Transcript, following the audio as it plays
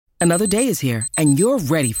Another day is here, and you're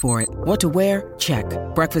ready for it. What to wear? Check.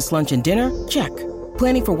 Breakfast, lunch, and dinner? Check.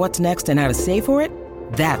 Planning for what's next and how to save for it?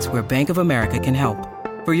 That's where Bank of America can help.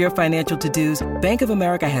 For your financial to-dos, Bank of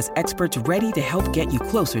America has experts ready to help get you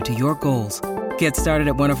closer to your goals. Get started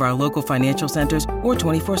at one of our local financial centers or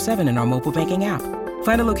 24/7 in our mobile banking app.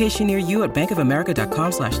 Find a location near you at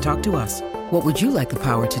bankofamerica.com/talktous. What would you like the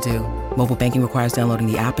power to do? Mobile banking requires downloading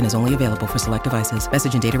the app and is only available for select devices.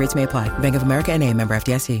 Message and data rates may apply. Bank of America N.A., member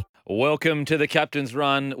FDIC. Welcome to the Captain's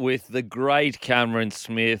Run with the great Cameron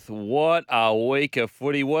Smith. What a week of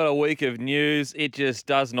footy. What a week of news. It just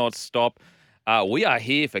does not stop. We are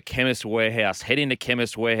here for Chemist Warehouse. Head into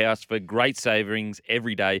Chemist Warehouse for great savings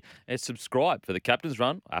every day and subscribe for the Captain's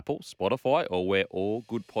Run, Apple, Spotify, or where all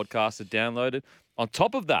good podcasts are downloaded. On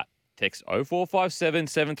top of that, text 0457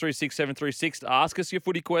 736 736 to ask us your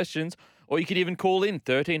footy questions, or you can even call in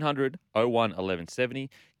 1300 01 1170.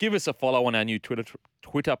 Give us a follow on our new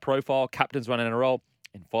Twitter profile, Captain's Run NRL,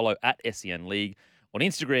 and follow at SEN League on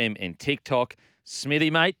Instagram and TikTok. Smithy,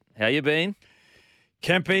 mate, how you been?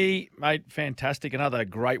 Kempy, mate, fantastic. Another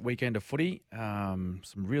great weekend of footy. Some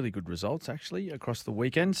really good results, actually, across the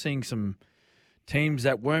weekend. Seeing some teams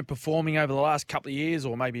that weren't performing over the last couple of years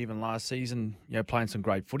or maybe even last season, playing some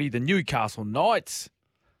great footy. The Newcastle Knights,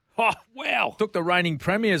 Wow. took the reigning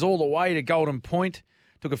premiers all the way to Golden Point.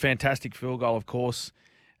 Took a fantastic field goal, of course,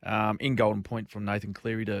 in Golden Point from Nathan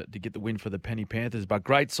Cleary to get the win for the Penny Panthers. But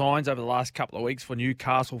great signs over the last couple of weeks for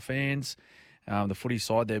Newcastle fans. The footy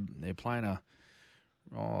side, they're playing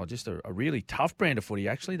just a really tough brand of footy,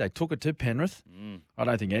 actually. They took it to Penrith. I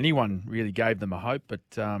don't think anyone really gave them a hope, but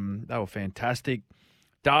they were fantastic.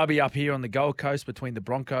 Derby up here on the Gold Coast between the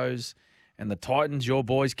Broncos and the Titans, your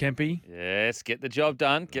boys, Kempy. Yes, get the job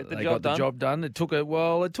done. They got the job done. It took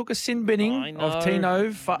a sin binning of Tino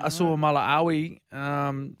Fa'asuamaleaui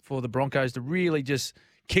for the Broncos to really just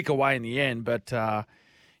kick away in the end. But,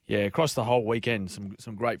 across the whole weekend,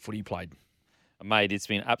 some great footy played. Mate, it's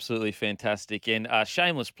been absolutely fantastic. And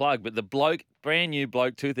shameless plug, but the brand new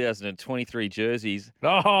bloke 2023 jerseys,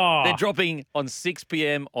 they're dropping on 6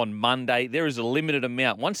 p.m. on Monday. There is a limited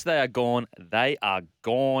amount. Once they are gone, they are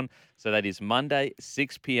gone. So that is Monday,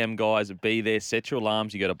 6 p.m., guys. Be there. Set your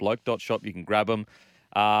alarms. You go to bloke.shop. You can grab them.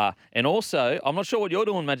 And also, I'm not sure what you're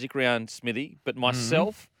doing Magic Round, Smithy, but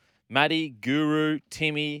myself, Maddie, Guru,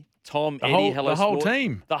 Timmy, Tom, Eddie, Hello The whole Sport,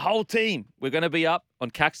 team. The whole team. We're going to be up on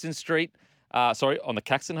Caxton Street. On the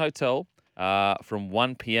Caxton Hotel from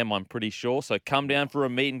 1 p.m., I'm pretty sure. So come down for a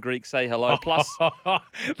meet and greet, say hello. Plus,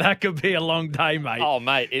 that could be a long day, mate. Oh,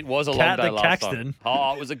 mate, it was a long day last Caxton. time.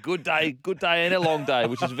 Oh, it was a good day and a long day,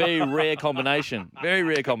 which is a very rare combination. Very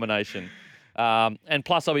rare combination. And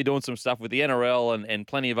plus, I'll be doing some stuff with the NRL and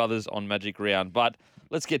plenty of others on Magic Round. But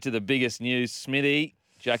let's get to the biggest news. Smithy,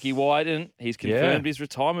 Jackie Wighton, he's confirmed his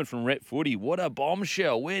retirement from rep footy. What a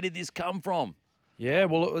bombshell. Where did this come from? Yeah,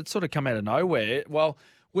 well, it sort of come out of nowhere. Well,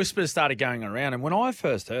 whispers started going around, and when I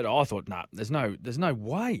first heard it, I thought, there's no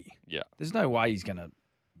way. Yeah. There's no way he's going to,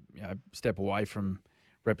 step away from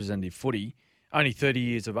representative footy. Only 30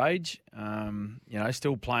 years of age,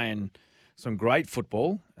 still playing some great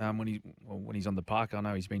football. When he's on the park, I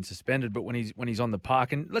know he's been suspended, but when he's on the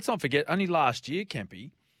park, and let's not forget, only last year,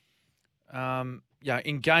 Kempy,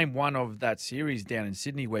 in game one of that series down in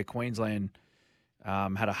Sydney, where Queensland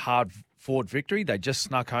had a hard-fought victory. They just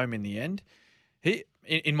snuck home in the end.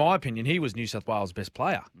 In my opinion, he was New South Wales' best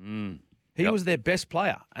player. He was their best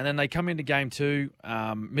player. And then they come into game two,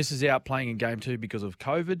 misses out playing in game two because of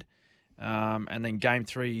COVID. And then game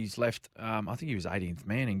three, he's left, I think he was 18th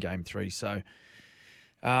man in game three. So,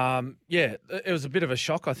 it was a bit of a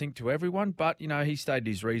shock, I think, to everyone. But, he stated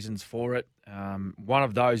his reasons for it. One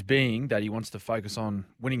of those being that he wants to focus on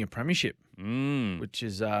winning a premiership, which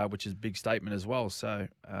is a big statement as well. So,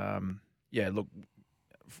 look,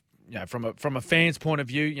 from a fan's point of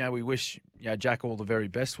view, we wish Jack all the very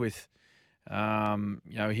best with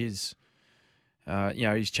his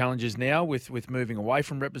challenges now with moving away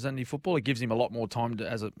from representative football. It gives him a lot more time to,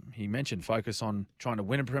 as he mentioned, focus on trying to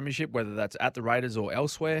win a premiership, whether that's at the Raiders or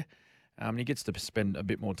elsewhere. And he gets to spend a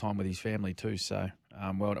bit more time with his family too. So,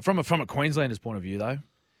 from a Queenslander's point of view, though,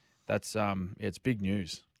 that's it's big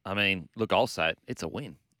news. I mean, look, I'll say it. It's a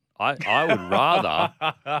win. I would rather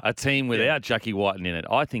a team without Jackie Wighton in it.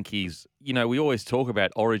 I think he's, we always talk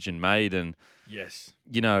about origin made and, yes,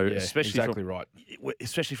 especially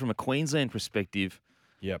from a Queensland perspective.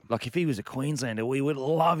 Yep. Like if he was a Queenslander, we would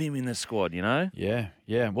love him in the squad,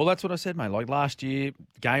 Yeah. Well, that's what I said, mate. Like last year,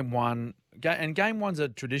 game one, and game ones are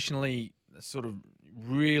traditionally sort of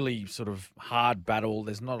really sort of hard battle.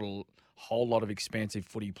 There's not a whole lot of expansive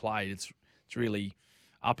footy played. It's really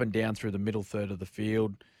up and down through the middle third of the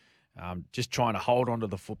field. just trying to hold on to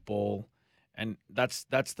the football. And that's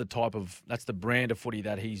the brand of footy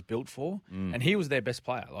that he's built for. And he was their best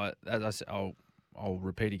player. Like as I said, I'll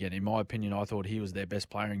repeat again. In my opinion, I thought he was their best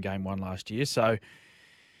player in game one last year. So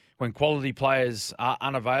when quality players are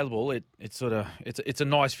unavailable, it's a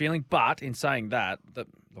nice feeling. But in saying that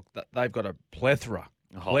they've got a plethora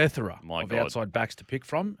of outside backs to pick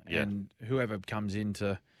from, and whoever comes in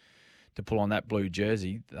to pull on that blue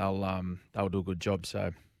jersey, they'll do a good job. So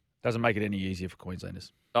it doesn't make it any easier for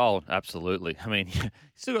Queenslanders. Oh, absolutely. I mean, you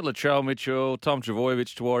still got Latrell Mitchell, Tom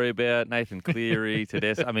Trbojevic to worry about, Nathan Cleary,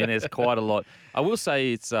 Tedesco. I mean, there's quite a lot. I will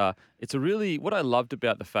say it's a really, what I loved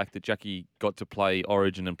about the fact that Jackie got to play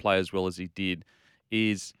Origin and play as well as he did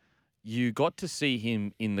is you got to see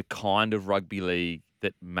him in the kind of rugby league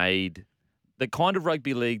that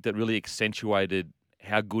really accentuated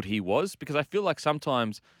how good he was. Because I feel like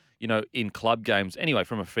sometimes, in club games, anyway,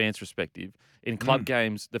 from a fan's perspective, in club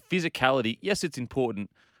games, the physicality, yes, it's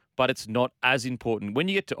important, but it's not as important. When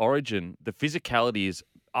you get to Origin, the physicality is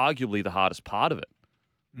arguably the hardest part of it.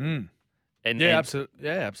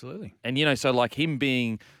 Absolutely. And, so like him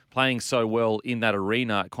playing so well in that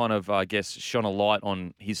arena kind of, I guess, shone a light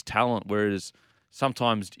on his talent, whereas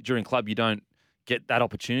sometimes during club you don't get that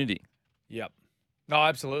opportunity. Yep. No,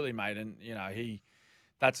 absolutely, mate. And,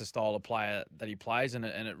 that's a style of player that he plays, and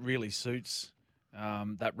it really suits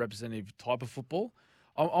that representative type of football.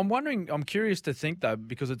 I'm curious to think, though,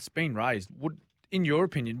 because it's been raised, in your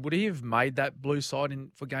opinion, would he have made that blue side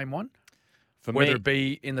for game one? Whether it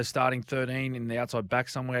be in the starting 13, in the outside back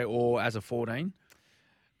somewhere, or as a 14?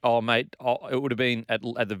 Oh, mate, it would have been at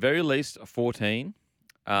the very least a 14,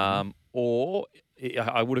 or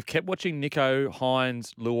I would have kept watching Nico,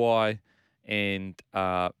 Hines, Luai, and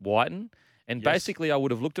Wighton. And basically, I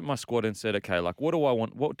would have looked at my squad and said, okay, like, what do I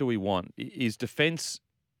want? What do we want? Is defence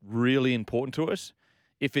really important to us?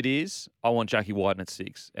 If it is, I want Jackie Wighton at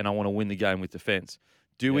 6, and I want to win the game with defence.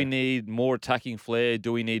 Do we need more attacking flair?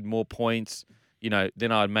 Do we need more points?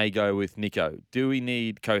 Then I may go with Nico. Do we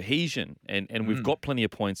need cohesion? And we've got plenty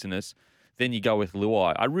of points in us. Then you go with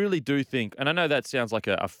Luai. I really do think, and I know that sounds like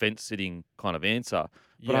a fence-sitting kind of answer,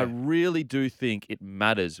 but I really do think it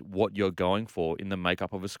matters what you're going for in the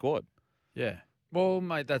makeup of a squad. Yeah. Well,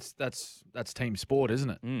 mate, that's team sport,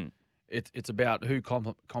 isn't it? It's about who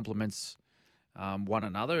complements one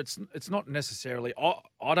another. It's not necessarily. I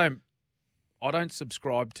don't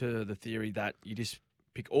subscribe to the theory that you just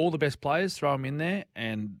pick all the best players, throw them in there,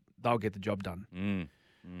 and they'll get the job done.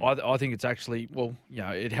 I think it's actually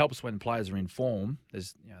it helps when players are in form.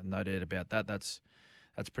 There's no doubt about that. That's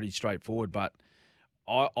pretty straightforward. But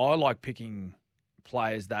I like picking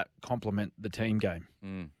players that complement the team game.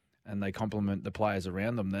 And they complement the players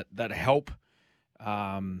around them that help,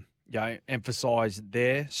 emphasise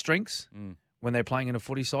their strengths when they're playing in a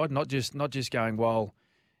footy side. Not just going,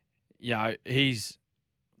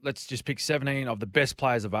 let's just pick 17 of the best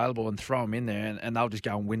players available and throw them in there, and they'll just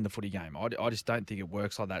go and win the footy game. I just don't think it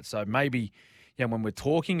works like that. So maybe, when we're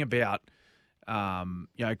talking about,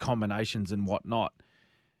 combinations and whatnot,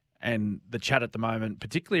 and the chat at the moment,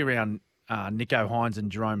 particularly around Nico Hines and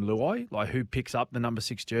Jerome Luai, like who picks up the number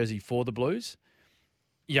 6 jersey for the Blues.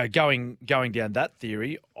 Going down that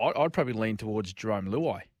theory, I'd probably lean towards Jerome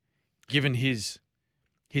Luai, given his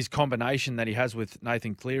combination that he has with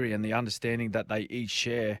Nathan Cleary and the understanding that they each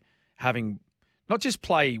share, having not just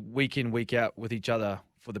play week in, week out with each other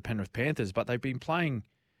for the Penrith Panthers, but they've been playing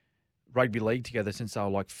rugby league together since they were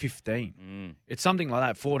like 15. It's something like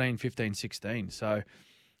that, 14, 15, 16. So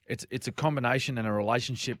it's a combination and a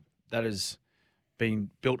relationship that has been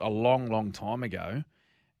built a long, long time ago.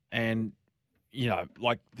 And, we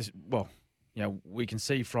can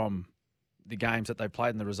see from the games that they've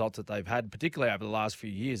played and the results that they've had, particularly over the last few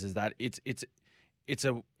years, is that it's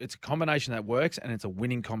a combination that works, and it's a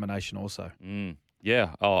winning combination also.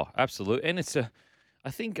 Yeah. Oh, absolutely. And I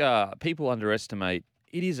think people underestimate,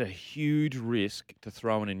 it is a huge risk to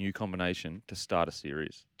throw in a new combination to start a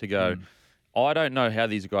series, to go, I don't know how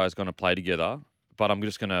these guys are going to play together, but I'm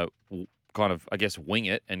just going to kind of, I guess, wing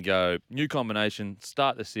it and go, new combination,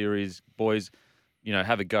 start the series, boys,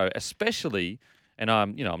 have a go. Especially, and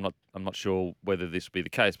I'm not sure whether this will be the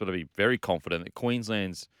case, but I'll be very confident that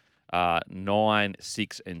Queensland's 9,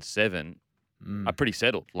 6, and 7 are pretty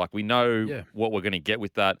settled. Like, we know what we're going to get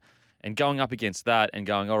with that. And going up against that and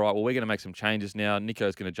going, all right, well, we're going to make some changes now.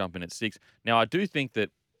 Nico's going to jump in at 6. Now, I think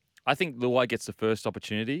Luai gets the first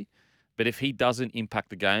opportunity. But if he doesn't impact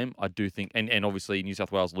the game, I do think, and obviously New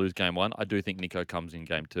South Wales lose game 1, I do think Nico comes in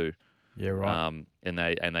game 2. Yeah, right. And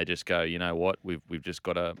they just go, you know what, we've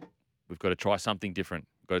got to try something different.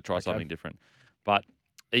 Something different. But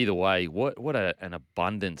either way, an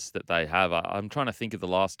abundance that they have. I'm trying to think of the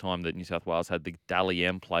last time that New South Wales had the Dally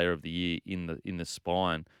M Player of the Year in the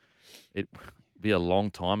spine. It'd be a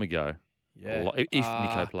long time ago. Yeah. If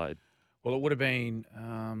Nico played. Well, it would have been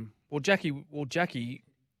Jackie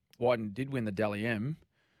Wighton did win the Dally M.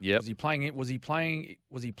 Yep. Was he playing it? Was he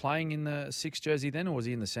playing in the 6 jersey then, or was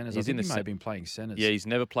he in the centres? I think he may have been playing centres. Yeah, he's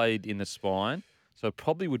never played in the spine, so it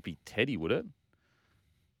probably would be Teddy, would it?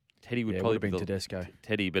 Teddy would probably have been Tedesco.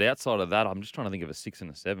 Teddy, but outside of that, I'm just trying to think of a 6 and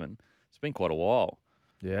a 7. It's been quite a while.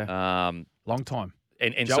 Yeah. Long time.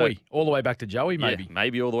 And Joey, so, all the way back to Joey, maybe. Yeah,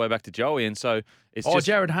 maybe all the way back to Joey, and so it's just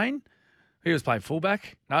Jared Hayne. He was playing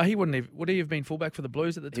fullback. No, he wouldn't have. Would he have been fullback for the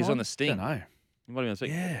Blues at the time? He was on the Sting. I don't know. He might have been on the Sting.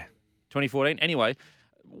 Yeah. 2014. Anyway,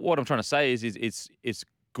 what I'm trying to say is it's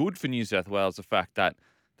good for New South Wales the fact that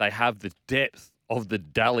they have the depth of the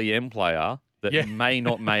Dally M player that may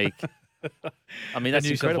not make. I mean, that's the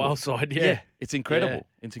New incredible. South Wales side, yeah. It's incredible.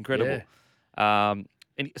 Yeah. It's incredible. Yeah.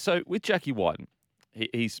 And so with Jackie Wighton,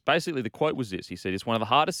 he's basically, the quote was this. He said, "It's one of the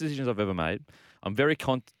hardest decisions I've ever made. I'm very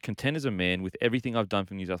content as a man with everything I've done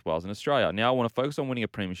for New South Wales and Australia. Now I want to focus on winning a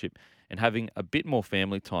premiership and having a bit more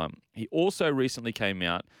family time." He also recently came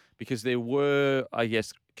out because there were, I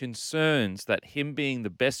guess, concerns that him being the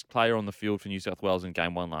best player on the field for New South Wales in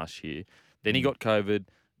Game 1 last year, then he got COVID,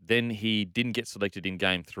 then he didn't get selected in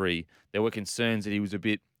Game 3. There were concerns that he was a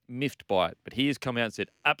bit miffed by it. But he has come out and said,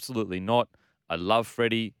 absolutely not. I love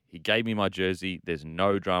Freddie. He gave me my jersey. There's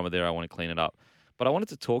no drama there. I want to clean it up. But I wanted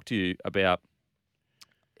to talk to you about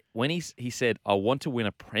when he said, I want to win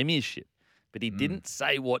a premiership, but he didn't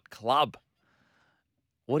say what club.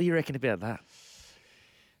 What do you reckon about that?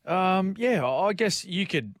 Yeah, I guess we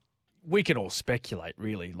could all speculate,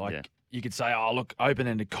 really. Like, you could say, oh, look,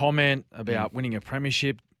 open-ended comment about winning a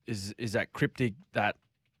premiership. Is that cryptic that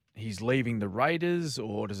he's leaving the Raiders,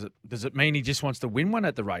 or does it mean he just wants to win one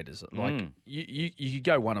at the Raiders? Like, you could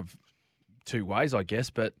go one of two ways, I guess,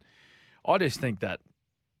 but I just think that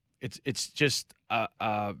it's just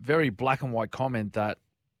a very black and white comment that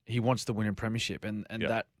he wants to win a premiership, and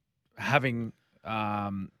that having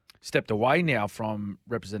stepped away now from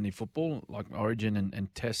representative football like Origin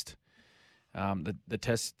and Test, the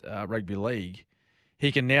Test rugby league,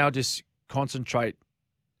 he can now just concentrate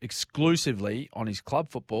exclusively on his club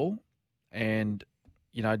football and,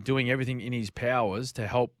 doing everything in his powers to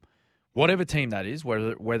help whatever team that is,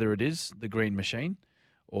 whether it is the Green Machine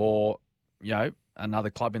or, another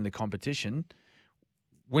club in the competition,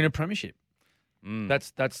 win a premiership.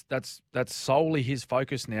 That's solely his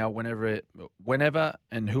focus now. Whenever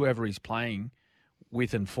and whoever he's playing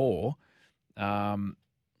with and for,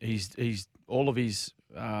 he's all of his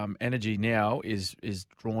energy now is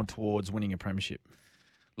drawn towards winning a premiership.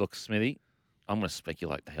 Look, Smithy, I'm going to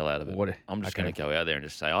speculate the hell out of it. I'm just going to go out there and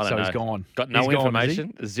just say, I don't know. So he's gone. Got no he's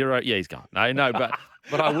information. Gone, Zero. Yeah, he's gone. No, but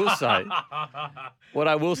what I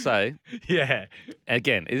will say, yeah,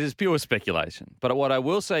 again, it is pure speculation. But what I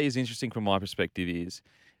will say is interesting from my perspective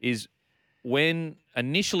is when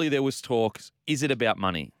initially there was talks, is it about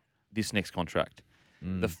money, this next contract?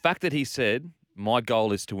 The fact that he said, my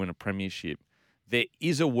goal is to win a premiership, there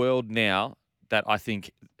is a world now that I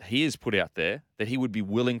think he has put out there that he would be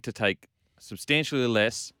willing to take substantially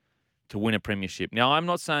less to win a premiership. Now, I'm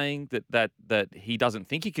not saying that he doesn't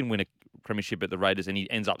think he can win a premiership at the Raiders and he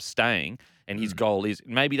ends up staying and his goal is,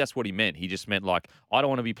 maybe that's what he meant. He just meant like, I don't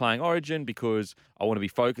want to be playing Origin because I want to be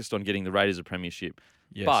focused on getting the Raiders a premiership.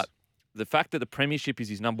 Yes. But the fact that the premiership is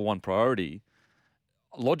his number one priority,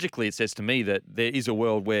 logically it says to me that there is a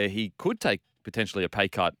world where he could take potentially a pay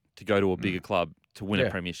cut to go to a bigger club to win a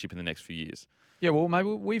premiership in the next few years. Yeah, well, maybe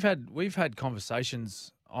we've had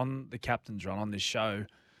conversations on the Captain's Run on this show,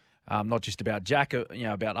 not just about Jack,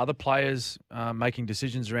 about other players making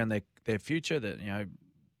decisions around their future, that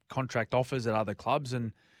contract offers at other clubs,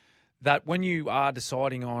 and that when you are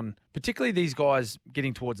deciding on, particularly these guys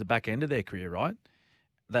getting towards the back end of their career, right,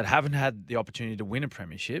 that haven't had the opportunity to win a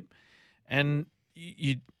premiership, and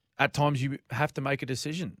you at times you have to make a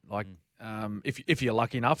decision, like if you're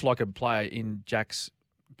lucky enough, like a player in Jack's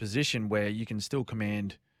position where you can still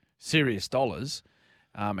command serious dollars,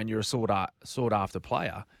 and you're a sought after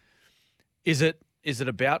player. Is it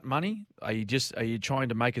about money? Are you trying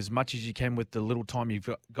to make as much as you can with the little time you've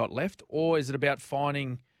got left, or is it about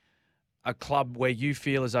finding a club where you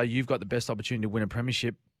feel as though you've got the best opportunity to win a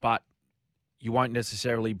premiership, but you won't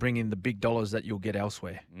necessarily bring in the big dollars that you'll get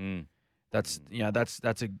elsewhere? That's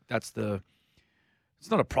the. It's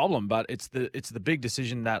not a problem, but it's the big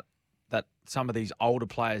decision that some of these older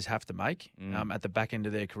players have to make at the back end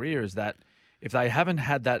of their career, is that if they haven't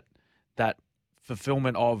had that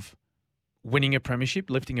fulfillment of winning a premiership,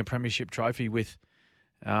 lifting a premiership trophy with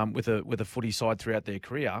with a footy side throughout their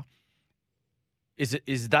career.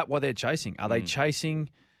 Is that what they're chasing? Are they chasing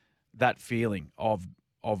that feeling of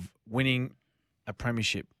winning a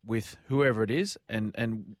premiership with whoever it is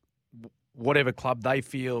and whatever club they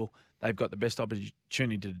feel they've got the best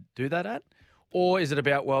opportunity to do that at? Or is it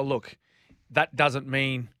about, well, look, that doesn't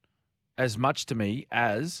mean as much to me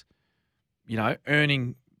as,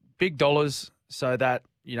 earning big dollars so that,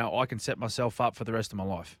 I can set myself up for the rest of my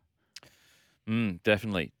life?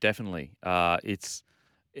 Definitely.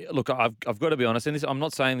 Look, I've got to be honest, and I'm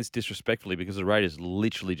not saying this disrespectfully because the Raiders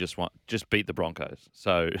literally just beat the Broncos.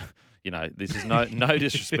 So, this is no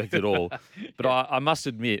disrespect at all. But I must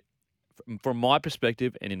admit, from my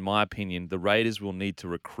perspective and in my opinion, the Raiders will need to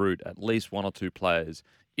recruit at least one or two players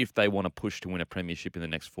if they want to push to win a premiership in the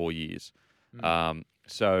next 4 years.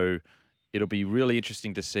 So it'll be really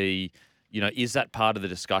interesting to see, is that part of the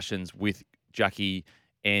discussions with Jackie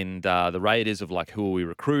and the Raiders of like, who are we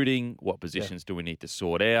recruiting? What positions do we need to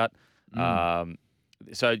sort out?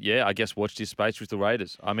 So, I guess watch this space with the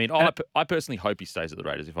Raiders. I mean, I personally hope he stays at the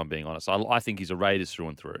Raiders, if I'm being honest. I think he's a Raiders through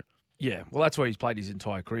and through. Yeah, well, that's where he's played his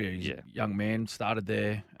entire career. He's a young man, started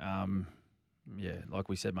there. Like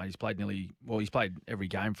we said, mate, he's played every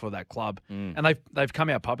game for that club. And they've come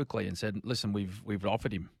out publicly and said, listen, we've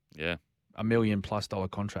offered him $1 million+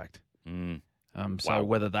 contract. So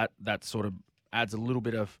whether that sort of adds a little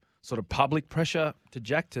bit of sort of public pressure to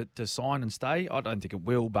Jack to sign and stay, I don't think it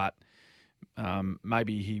will, but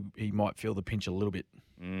maybe he might feel the pinch a little bit.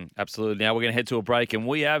 Absolutely. Now we're going to head to a break, and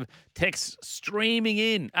we have texts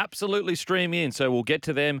absolutely streaming in. So we'll get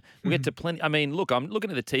to them. We'll get to plenty. I mean, look, I'm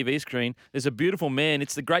looking at the TV screen. There's a beautiful man.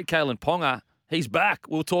 It's the great Kalen Ponga. He's back.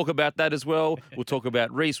 We'll talk about that as well. We'll talk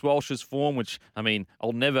about Reece Walsh's form, which, I mean,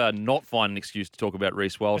 I'll never not find an excuse to talk about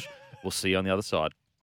Reece Walsh. We'll see you on the other side.